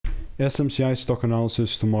SMCI stock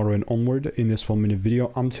analysis tomorrow and onward. In this 1-minute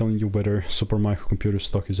video, I'm telling you whether super microcomputer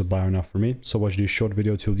stock is a buy or not for me. So watch this short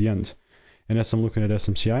video till the end. And as I'm looking at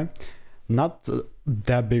SMCI, not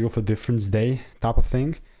that big of a difference day type of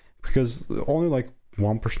thing, because only like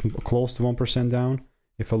 1%, close to 1% down.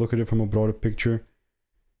 If I look at it from a broader picture,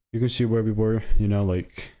 you can see where we were, you know,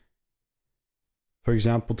 like, for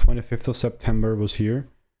example, 25th of September was here.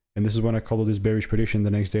 And this is when I called this bearish prediction.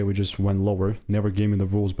 The next day we just went lower, never gave me the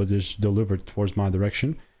rules, but just delivered towards my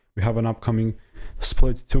direction. We have an upcoming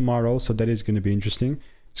split tomorrow, so that is going to be interesting.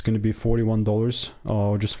 It's going to be $41,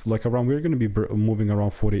 or just like around, we're going to be moving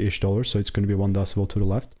around $40-ish, so it's going to be 1 decimal to the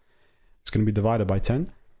left. It's going to be divided by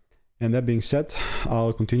 10. And that being said,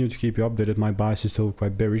 I'll continue to keep you updated. My bias is still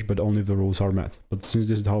quite bearish, but only if the rules are met. But since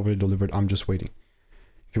this is already delivered, I'm just waiting.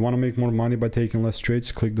 If you want to make more money by taking less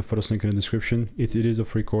trades, click the first link in the description. It is a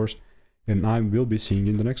free course, and I will be seeing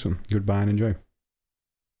you in the next one. Goodbye and enjoy.